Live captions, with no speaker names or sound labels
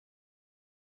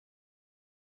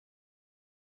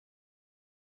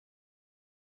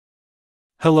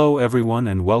Hello everyone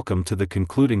and welcome to the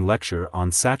concluding lecture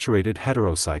on saturated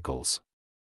heterocycles.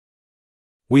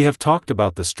 We have talked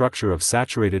about the structure of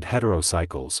saturated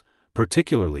heterocycles,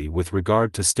 particularly with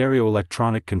regard to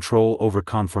stereoelectronic control over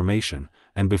conformation,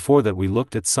 and before that we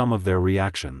looked at some of their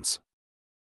reactions.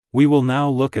 We will now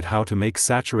look at how to make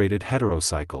saturated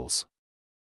heterocycles.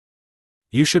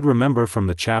 You should remember from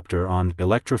the chapter on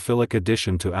electrophilic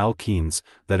addition to alkenes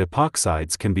that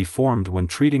epoxides can be formed when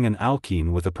treating an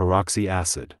alkene with a peroxy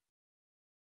acid.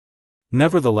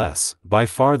 Nevertheless, by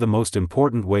far the most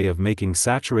important way of making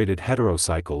saturated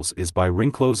heterocycles is by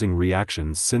ring-closing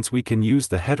reactions, since we can use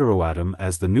the heteroatom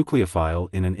as the nucleophile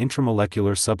in an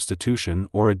intramolecular substitution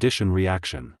or addition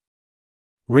reaction.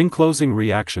 Ring-closing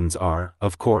reactions are,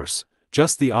 of course,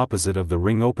 just the opposite of the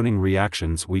ring-opening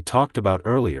reactions we talked about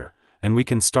earlier, and we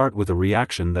can start with a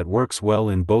reaction that works well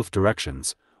in both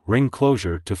directions, ring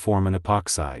closure, to form an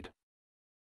epoxide.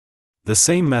 The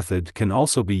same method can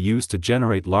also be used to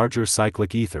generate larger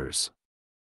cyclic ethers.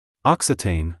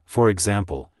 Oxetane, for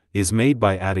example, is made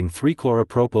by adding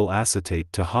 3-chloropropyl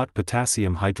acetate to hot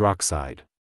potassium hydroxide.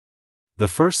 The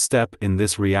first step in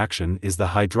this reaction is the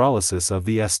hydrolysis of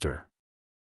the ester.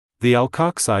 The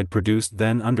alkoxide produced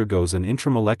then undergoes an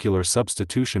intramolecular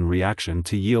substitution reaction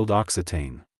to yield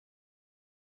oxetane.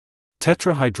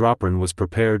 Tetrahydropiron was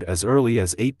prepared as early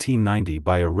as 1890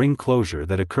 by a ring closure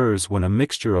that occurs when a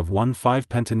mixture of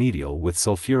 1,5-pentanediol with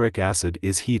sulfuric acid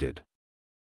is heated.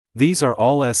 These are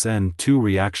all SN2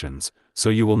 reactions,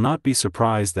 so you will not be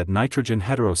surprised that nitrogen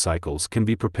heterocycles can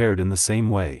be prepared in the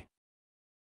same way.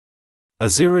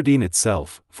 Aziridine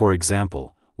itself, for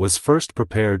example, was first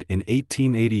prepared in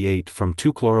 1888 from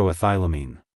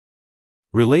 2-chloroethylamine.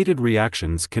 Related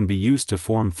reactions can be used to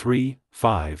form 3,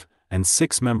 5, and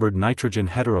 6-membered nitrogen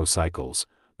heterocycles,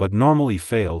 but normally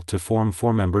fail to form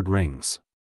 4-membered rings.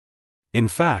 In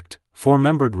fact,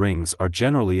 4-membered rings are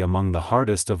generally among the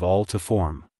hardest of all to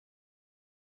form.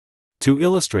 To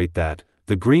illustrate that,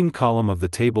 the green column of the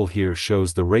table here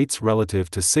shows the rates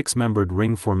relative to 6-membered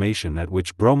ring formation at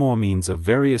which bromoamines of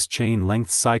various chain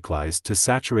lengths cyclize to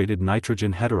saturated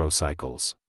nitrogen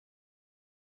heterocycles.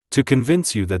 To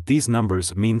convince you that these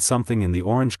numbers mean something, in the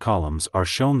orange columns are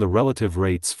shown the relative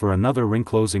rates for another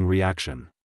ring-closing reaction.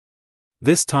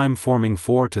 This time forming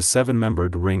 4 to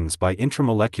 7-membered rings by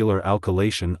intramolecular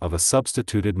alkylation of a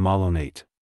substituted malonate.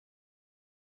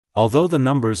 Although the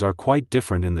numbers are quite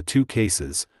different in the two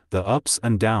cases, the ups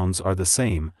and downs are the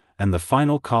same, and the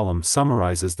final column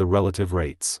summarizes the relative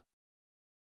rates.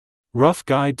 Rough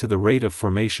guide to the rate of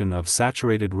formation of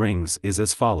saturated rings is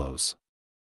as follows.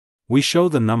 We show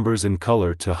the numbers in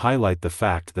color to highlight the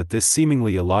fact that this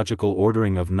seemingly illogical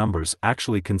ordering of numbers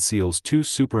actually conceals two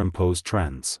superimposed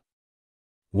trends.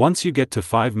 Once you get to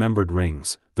 5-membered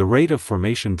rings, the rate of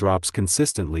formation drops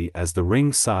consistently as the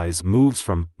ring size moves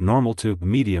from normal to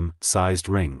medium-sized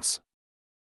rings.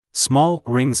 Small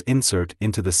rings insert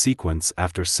into the sequence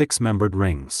after 6-membered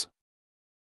rings.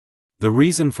 The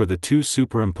reason for the two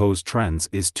superimposed trends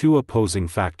is two opposing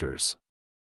factors.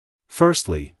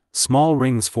 Firstly, small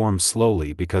rings form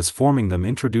slowly because forming them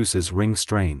introduces ring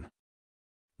strain.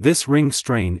 This ring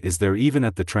strain is there even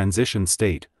at the transition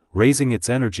state, raising its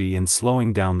energy in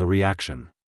slowing down the reaction.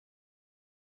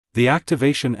 The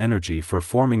activation energy for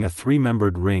forming a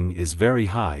 3-membered ring is very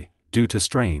high, due to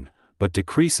strain, but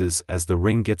decreases as the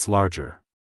ring gets larger.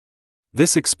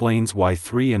 This explains why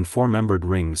 3- and 4-membered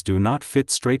rings do not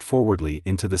fit straightforwardly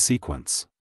into the sequence.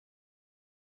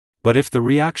 But if the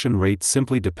reaction rate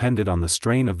simply depended on the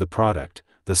strain of the product,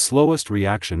 the slowest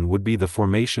reaction would be the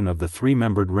formation of the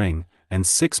 3-membered ring, and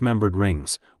 6-membered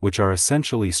rings, which are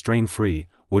essentially strain-free,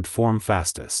 would form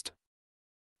fastest.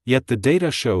 Yet the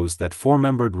data shows that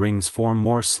 4-membered rings form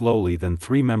more slowly than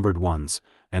 3-membered ones,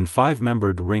 and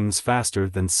 5-membered rings faster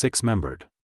than 6-membered.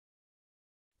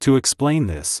 To explain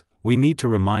this, we need to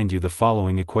remind you the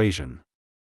following equation.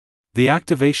 The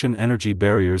activation energy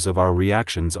barriers of our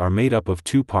reactions are made up of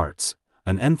two parts,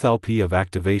 an enthalpy of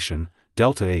activation,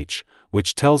 delta H,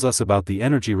 which tells us about the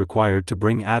energy required to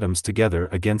bring atoms together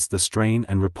against the strain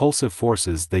and repulsive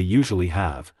forces they usually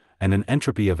have, and an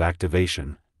entropy of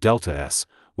activation, delta S,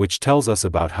 which tells us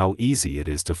about how easy it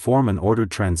is to form an ordered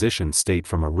transition state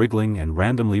from a wriggling and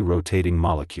randomly rotating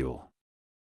molecule.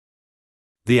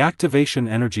 The activation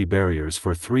energy barriers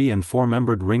for 3- and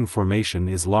 4-membered ring formation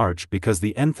is large because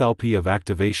the enthalpy of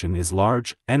activation is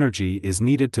large. Energy is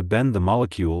needed to bend the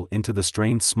molecule into the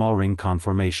strained small ring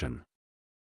conformation.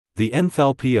 The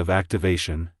enthalpy of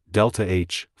activation, delta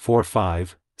H, 4,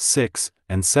 5, 6,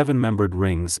 and 7-membered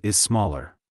rings is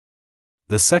smaller.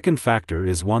 The second factor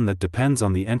is one that depends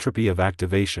on the entropy of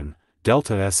activation,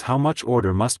 delta S. How much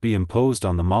order must be imposed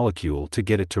on the molecule to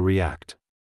get it to react.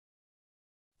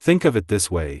 Think of it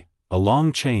this way: a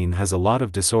long chain has a lot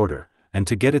of disorder, and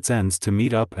to get its ends to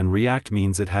meet up and react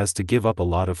means it has to give up a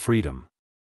lot of freedom.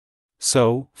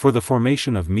 So, for the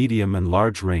formation of medium and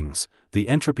large rings, the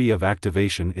entropy of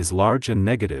activation is large and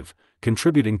negative,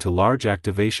 contributing to large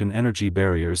activation energy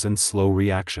barriers and slow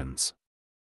reactions.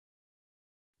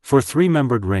 For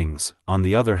three-membered rings, on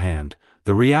the other hand,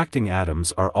 the reacting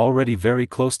atoms are already very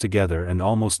close together and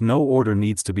almost no order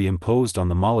needs to be imposed on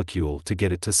the molecule to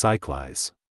get it to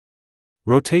cyclize.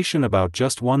 Rotation about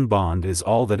just one bond is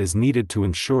all that is needed to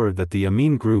ensure that the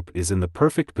amine group is in the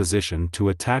perfect position to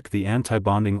attack the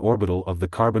antibonding orbital of the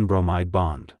carbon-bromide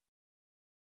bond.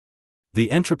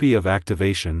 The entropy of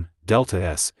activation, delta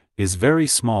S, is very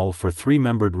small for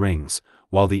three-membered rings,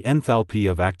 while the enthalpy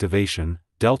of activation,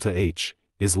 delta H,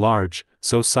 is large,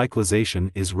 so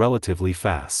cyclization is relatively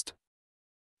fast.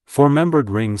 Four-membered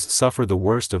rings suffer the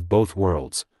worst of both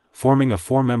worlds. Forming a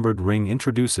four-membered ring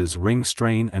introduces ring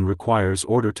strain and requires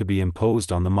order to be imposed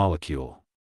on the molecule.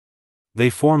 They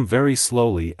form very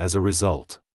slowly as a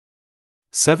result.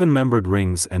 Seven-membered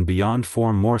rings and beyond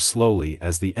form more slowly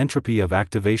as the entropy of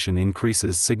activation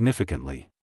increases significantly.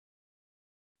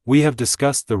 We have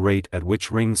discussed the rate at which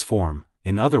rings form,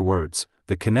 in other words,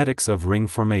 the kinetics of ring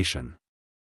formation.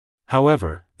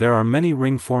 However, there are many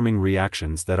ring-forming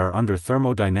reactions that are under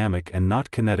thermodynamic and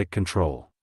not kinetic control.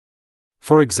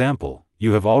 For example,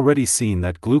 you have already seen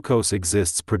that glucose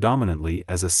exists predominantly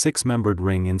as a six-membered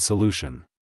ring in solution.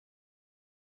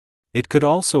 It could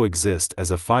also exist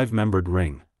as a five-membered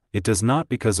ring. It does not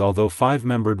because although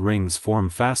five-membered rings form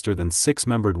faster than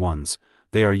six-membered ones,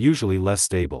 they are usually less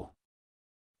stable.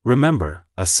 Remember,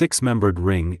 a six-membered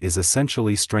ring is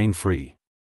essentially strain-free.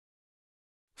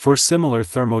 For similar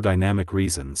thermodynamic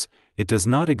reasons, it does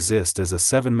not exist as a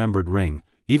seven-membered ring,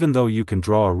 even though you can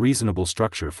draw a reasonable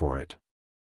structure for it.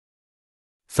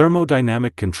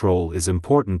 Thermodynamic control is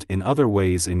important in other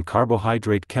ways in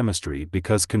carbohydrate chemistry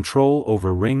because control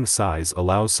over ring size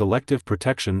allows selective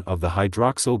protection of the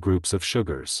hydroxyl groups of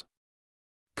sugars.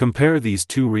 Compare these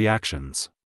two reactions.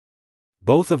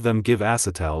 Both of them give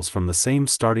acetals from the same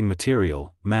starting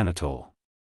material, mannitol.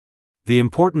 The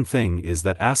important thing is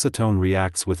that acetone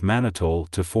reacts with mannitol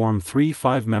to form three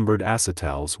five-membered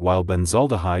acetals while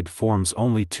benzaldehyde forms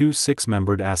only two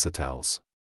six-membered acetals.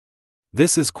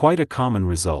 This is quite a common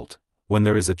result. When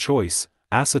there is a choice,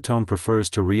 acetone prefers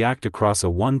to react across a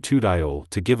 1,2-diol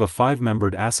to give a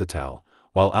five-membered acetal,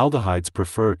 while aldehydes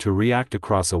prefer to react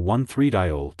across a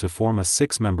 1,3-diol to form a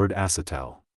six-membered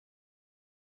acetal.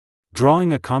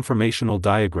 Drawing a conformational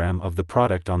diagram of the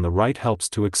product on the right helps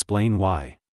to explain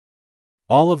why.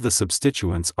 All of the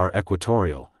substituents are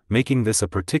equatorial, making this a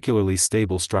particularly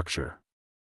stable structure.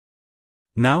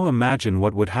 Now imagine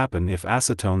what would happen if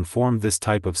acetone formed this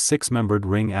type of six-membered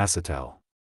ring acetal.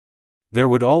 There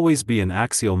would always be an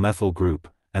axial methyl group,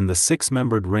 and the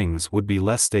six-membered rings would be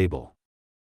less stable.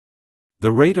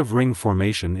 The rate of ring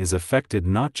formation is affected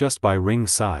not just by ring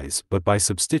size but by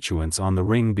substituents on the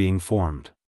ring being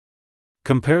formed.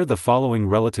 Compare the following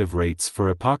relative rates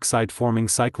for epoxide-forming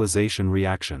cyclization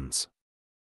reactions.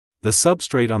 The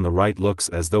substrate on the right looks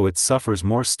as though it suffers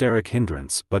more steric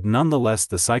hindrance, but nonetheless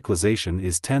the cyclization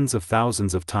is tens of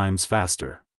thousands of times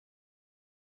faster.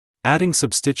 Adding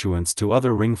substituents to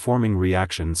other ring-forming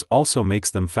reactions also makes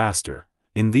them faster.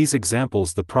 In these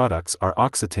examples the products are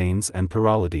oxetanes and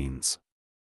pyrrolidines.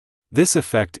 This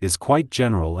effect is quite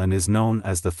general and is known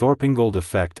as the Thorpe-Ingold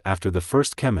effect after the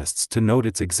first chemists to note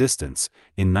its existence,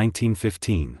 in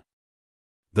 1915.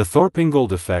 The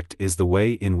Thorpe-Ingold effect is the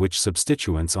way in which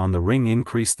substituents on the ring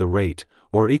increase the rate,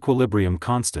 or equilibrium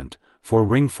constant, for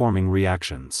ring-forming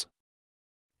reactions.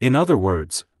 In other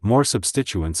words, more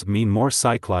substituents mean more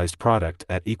cyclized product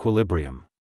at equilibrium.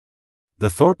 The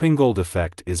Thorpe-Ingold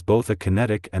effect is both a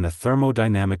kinetic and a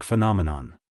thermodynamic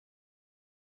phenomenon.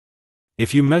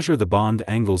 If you measure the bond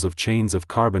angles of chains of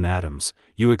carbon atoms,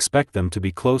 you expect them to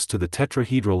be close to the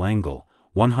tetrahedral angle,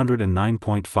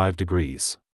 109.5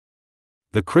 degrees.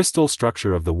 The crystal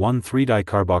structure of the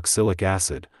 1,3-dicarboxylic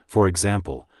acid, for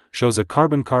example, shows a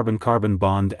carbon-carbon-carbon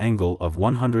bond angle of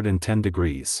 110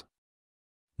 degrees.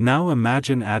 Now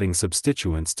imagine adding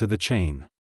substituents to the chain.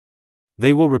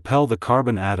 They will repel the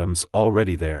carbon atoms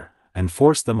already there, and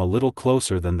force them a little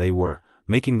closer than they were,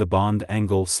 making the bond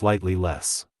angle slightly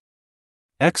less.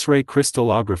 X-ray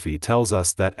crystallography tells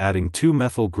us that adding two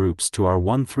methyl groups to our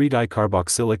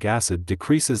 1,3-dicarboxylic acid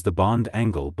decreases the bond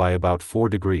angle by about 4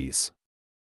 degrees.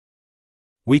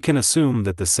 We can assume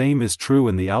that the same is true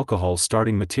in the alcohol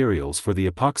starting materials for the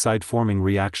epoxide-forming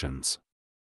reactions.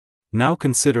 Now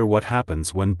consider what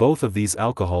happens when both of these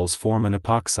alcohols form an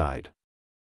epoxide.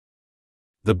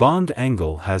 The bond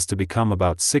angle has to become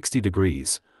about 60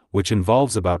 degrees, which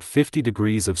involves about 50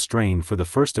 degrees of strain for the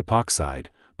first epoxide,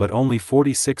 but only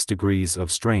 46 degrees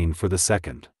of strain for the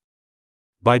second.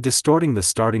 By distorting the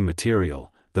starting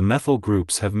material, the methyl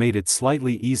groups have made it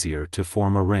slightly easier to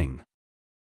form a ring.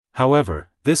 However,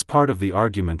 this part of the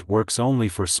argument works only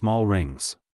for small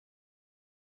rings.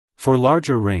 For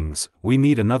larger rings, we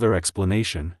need another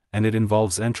explanation, and it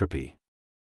involves entropy.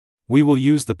 We will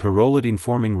use the pyrrolidine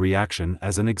forming reaction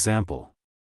as an example.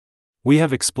 We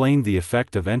have explained the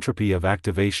effect of entropy of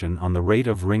activation on the rate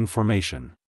of ring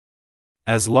formation.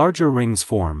 As larger rings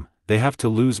form, they have to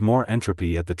lose more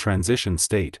entropy at the transition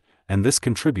state, and this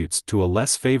contributes to a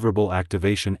less favorable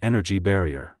activation energy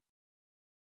barrier.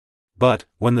 But,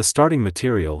 when the starting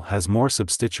material has more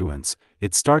substituents,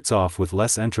 it starts off with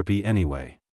less entropy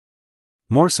anyway.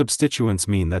 More substituents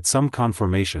mean that some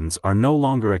conformations are no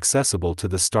longer accessible to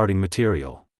the starting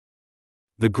material.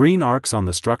 The green arcs on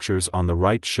the structures on the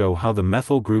right show how the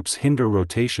methyl groups hinder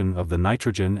rotation of the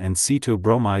nitrogen and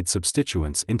C2-bromide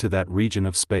substituents into that region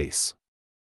of space.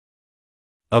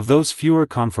 Of those fewer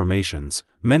conformations,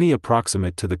 many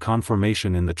approximate to the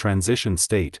conformation in the transition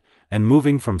state, and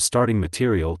moving from starting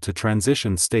material to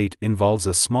transition state involves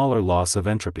a smaller loss of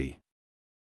entropy.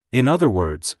 In other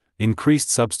words, increased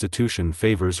substitution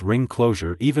favors ring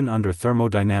closure even under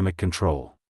thermodynamic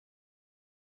control.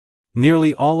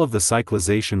 Nearly all of the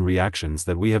cyclization reactions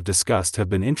that we have discussed have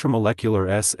been intramolecular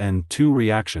SN2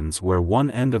 reactions where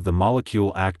one end of the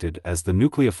molecule acted as the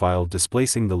nucleophile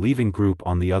displacing the leaving group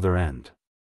on the other end.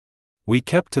 We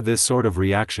kept to this sort of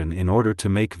reaction in order to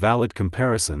make valid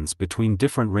comparisons between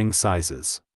different ring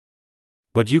sizes.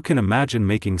 But you can imagine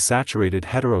making saturated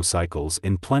heterocycles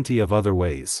in plenty of other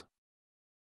ways.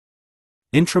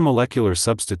 Intramolecular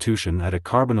substitution at a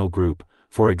carbonyl group,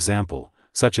 for example,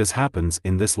 such as happens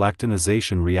in this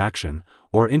lactonization reaction,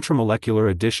 or intramolecular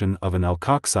addition of an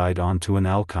alkoxide onto an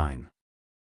alkyne.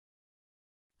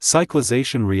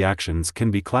 Cyclization reactions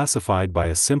can be classified by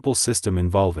a simple system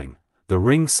involving the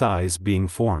ring size being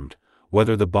formed,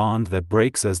 whether the bond that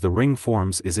breaks as the ring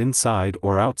forms is inside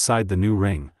or outside the new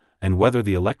ring, and whether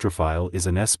the electrophile is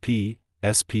an sp,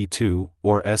 sp2,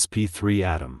 or sp3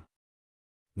 atom.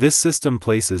 This system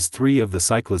places three of the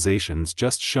cyclizations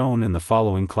just shown in the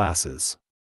following classes.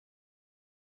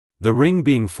 The ring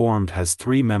being formed has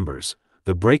three members.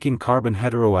 The breaking carbon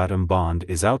heteroatom bond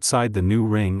is outside the new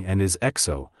ring and is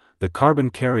exo. The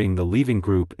carbon carrying the leaving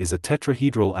group is a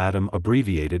tetrahedral atom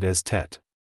abbreviated as tet.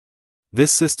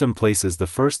 This system places the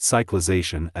first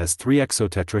cyclization as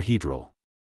 3-exotetrahedral.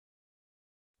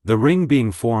 The ring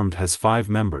being formed has five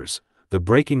members. The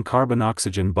breaking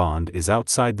carbon-oxygen bond is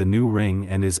outside the new ring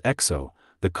and is exo.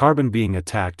 The carbon being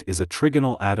attacked is a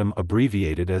trigonal atom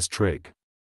abbreviated as trig.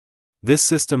 This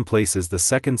system places the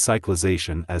second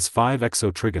cyclization as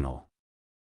 5-exotrigonal.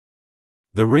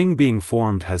 The ring being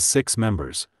formed has six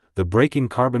members. The breaking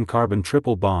carbon-carbon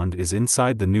triple bond is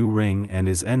inside the new ring and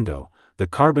is endo. The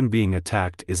carbon being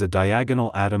attacked is a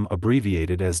diagonal atom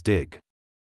abbreviated as dig.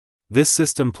 This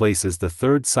system places the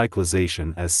third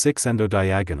cyclization as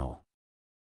 6-endodiagonal.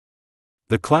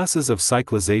 The classes of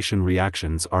cyclization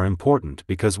reactions are important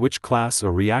because which class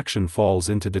or reaction falls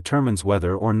into determines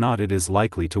whether or not it is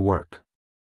likely to work.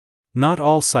 Not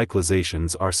all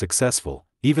cyclizations are successful,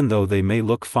 even though they may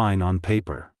look fine on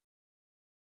paper.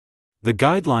 The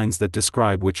guidelines that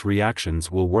describe which reactions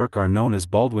will work are known as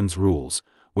Baldwin's rules,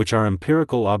 which are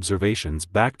empirical observations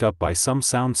backed up by some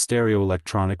sound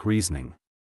stereoelectronic reasoning.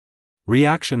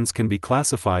 Reactions can be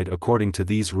classified according to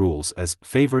these rules as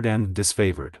favored and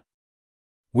disfavored.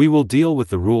 We will deal with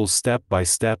the rules step by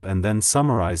step and then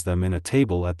summarize them in a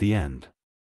table at the end.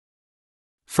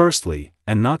 Firstly,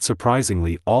 and not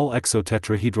surprisingly, all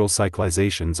exotetrahedral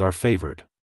cyclizations are favored.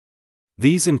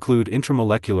 These include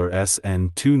intramolecular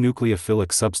SN2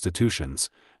 nucleophilic substitutions,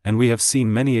 and we have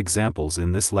seen many examples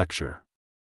in this lecture.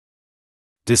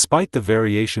 Despite the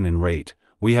variation in rate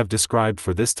we have described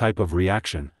for this type of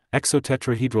reaction,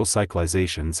 exotetrahedral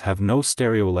cyclizations have no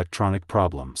stereoelectronic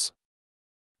problems.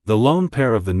 The lone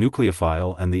pair of the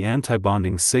nucleophile and the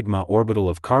antibonding sigma orbital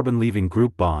of carbon-leaving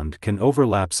group bond can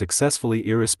overlap successfully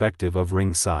irrespective of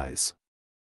ring size.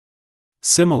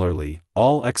 Similarly,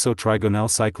 all exotrigonal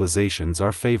cyclizations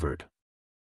are favored.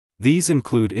 These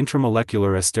include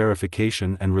intramolecular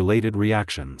esterification and related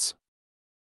reactions.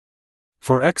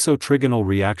 For exotrigonal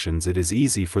reactions, it is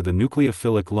easy for the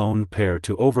nucleophilic lone pair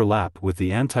to overlap with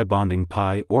the antibonding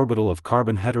pi orbital of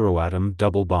carbon heteroatom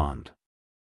double bond.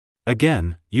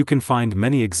 Again, you can find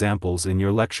many examples in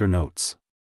your lecture notes.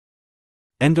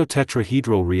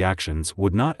 Endotetrahedral reactions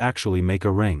would not actually make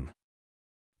a ring.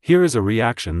 Here is a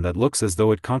reaction that looks as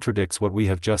though it contradicts what we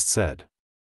have just said.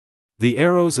 The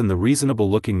arrows and the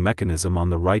reasonable-looking mechanism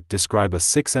on the right describe a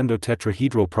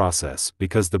 6-endotetrahedral process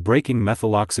because the breaking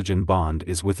methyl-oxygen bond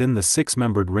is within the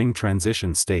 6-membered ring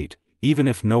transition state, even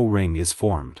if no ring is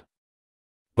formed.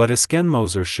 But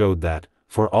Esken-Moser showed that,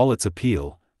 for all its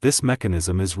appeal, this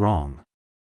mechanism is wrong.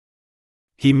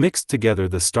 He mixed together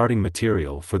the starting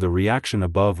material for the reaction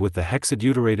above with the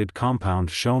hexadeuterated compound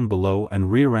shown below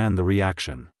and reran the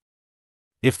reaction.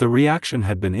 If the reaction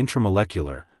had been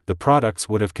intramolecular, the products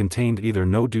would have contained either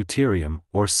no deuterium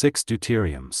or 6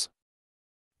 deuteriums.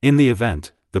 In the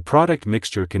event, the product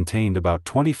mixture contained about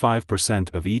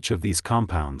 25% of each of these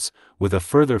compounds, with a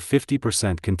further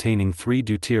 50% containing 3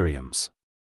 deuteriums.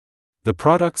 The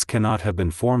products cannot have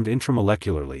been formed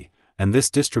intramolecularly, and this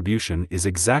distribution is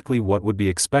exactly what would be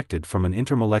expected from an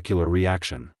intermolecular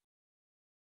reaction.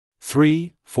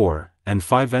 3, 4, and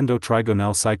 5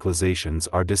 endotrigonal cyclizations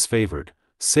are disfavored.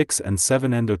 6 and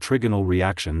 7 endotrigonal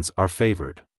reactions are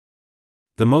favored.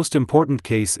 The most important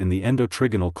case in the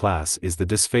endotrigonal class is the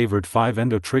disfavored 5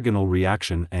 endotrigonal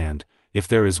reaction, and, if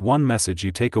there is one message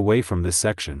you take away from this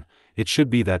section, it should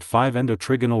be that 5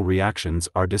 endotrigonal reactions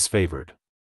are disfavored.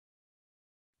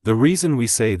 The reason we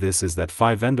say this is that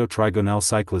 5 endotrigonal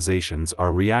cyclizations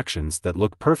are reactions that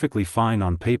look perfectly fine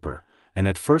on paper, and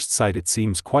at first sight it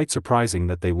seems quite surprising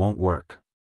that they won't work.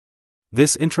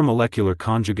 This intramolecular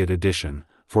conjugate addition,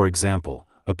 for example,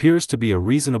 appears to be a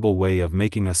reasonable way of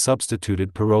making a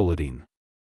substituted pyrrolidine.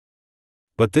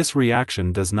 But this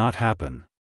reaction does not happen.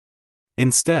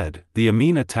 Instead, the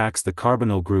amine attacks the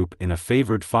carbonyl group in a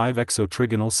favored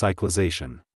 5-exotrigonal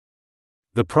cyclization.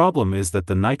 The problem is that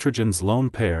the nitrogen's lone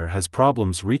pair has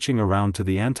problems reaching around to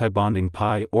the antibonding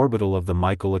pi orbital of the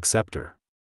Michael acceptor.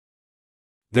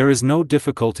 There is no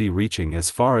difficulty reaching as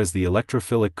far as the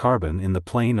electrophilic carbon in the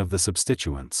plane of the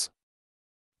substituents.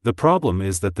 The problem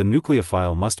is that the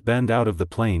nucleophile must bend out of the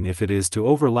plane if it is to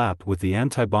overlap with the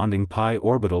antibonding pi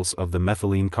orbitals of the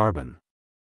methylene carbon.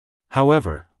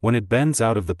 However, when it bends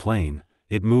out of the plane,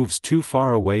 it moves too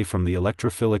far away from the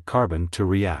electrophilic carbon to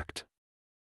react.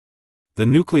 The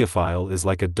nucleophile is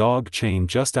like a dog chain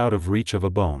just out of reach of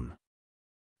a bone.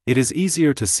 It is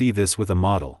easier to see this with a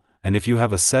model, and if you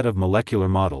have a set of molecular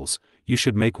models, you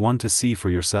should make one to see for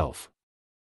yourself.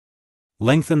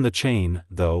 Lengthen the chain,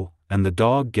 though, and the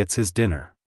dog gets his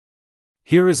dinner.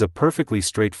 Here is a perfectly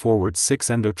straightforward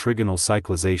 6-endotrigonal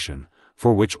cyclization,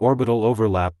 for which orbital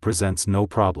overlap presents no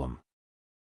problem.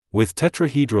 With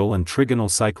tetrahedral and trigonal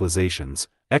cyclizations,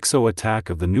 exo attack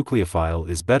of the nucleophile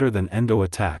is better than endo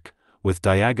attack. With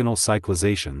diagonal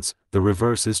cyclizations, the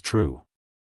reverse is true.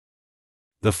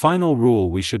 The final rule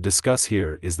we should discuss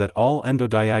here is that all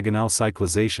endodiagonal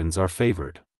cyclizations are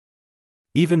favored.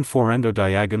 Even 4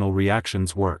 endodiagonal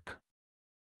reactions work.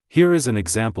 Here is an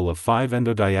example of 5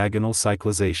 endodiagonal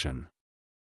cyclization.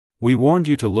 We warned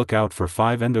you to look out for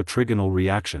 5 endotrigonal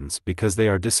reactions because they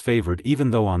are disfavored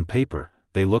even though on paper,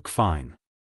 they look fine.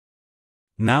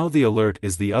 Now the alert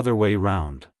is the other way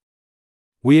round.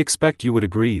 We expect you would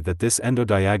agree that this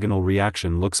endodiagonal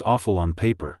reaction looks awful on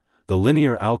paper. The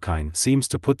linear alkyne seems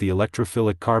to put the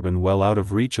electrophilic carbon well out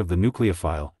of reach of the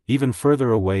nucleophile, even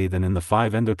further away than in the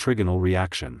 5 endotrigonal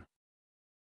reaction.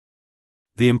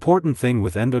 The important thing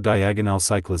with endodiagonal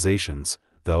cyclizations,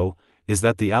 though, is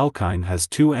that the alkyne has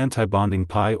 2 antibonding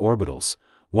pi orbitals,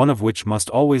 one of which must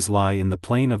always lie in the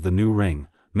plane of the new ring,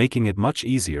 making it much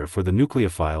easier for the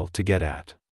nucleophile to get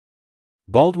at.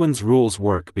 Baldwin's rules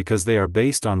work because they are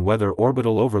based on whether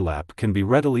orbital overlap can be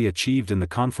readily achieved in the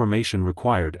conformation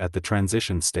required at the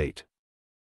transition state.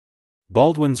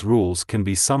 Baldwin's rules can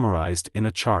be summarized in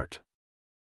a chart.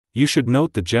 You should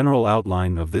note the general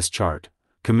outline of this chart.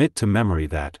 Commit to memory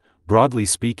that, broadly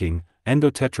speaking,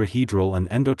 endotetrahedral and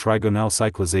endotrigonal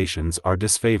cyclizations are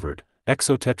disfavored,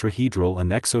 exotetrahedral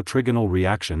and exotrigonal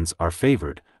reactions are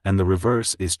favored, and the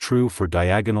reverse is true for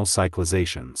diagonal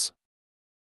cyclizations.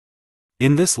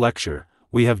 In this lecture,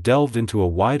 we have delved into a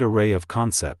wide array of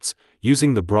concepts,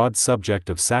 using the broad subject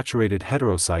of saturated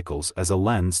heterocycles as a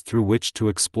lens through which to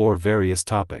explore various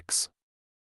topics.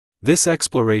 This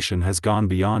exploration has gone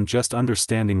beyond just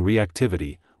understanding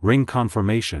reactivity, ring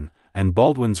conformation, and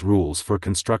Baldwin's rules for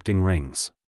constructing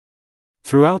rings.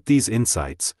 Throughout these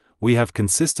insights, we have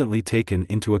consistently taken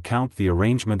into account the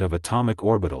arrangement of atomic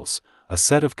orbitals, a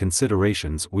set of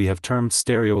considerations we have termed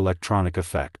stereoelectronic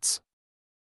effects.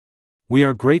 We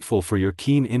are grateful for your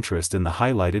keen interest in the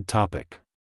highlighted topic.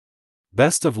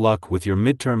 Best of luck with your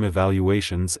midterm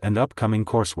evaluations and upcoming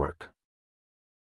coursework.